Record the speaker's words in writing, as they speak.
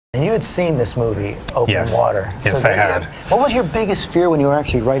And you had seen this movie, Open Water. Yes, I had. What was your biggest fear when you were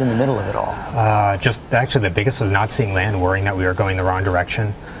actually right in the middle of it all? Actually, the biggest was not seeing land, worrying that we were going the wrong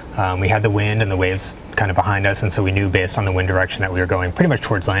direction. We had the wind and the waves kind of behind us, and so we knew based on the wind direction that we were going pretty much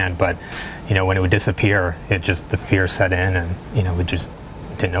towards land. But you know, when it would disappear, the fear set in, and you know, we just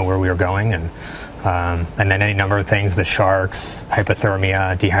didn't know where we were going, and then any number of things: the sharks,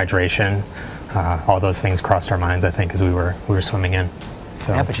 hypothermia, dehydration, all those things crossed our minds, I think, as we were swimming in.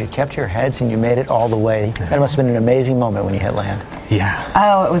 So. Yeah, but you kept your heads and you made it all the way. That must have been an amazing moment when you hit land. Yeah.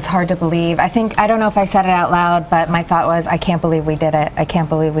 Oh, it was hard to believe. I don't know if I said it out loud, but my thought was, I can't believe we did it. I can't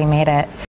believe we made it.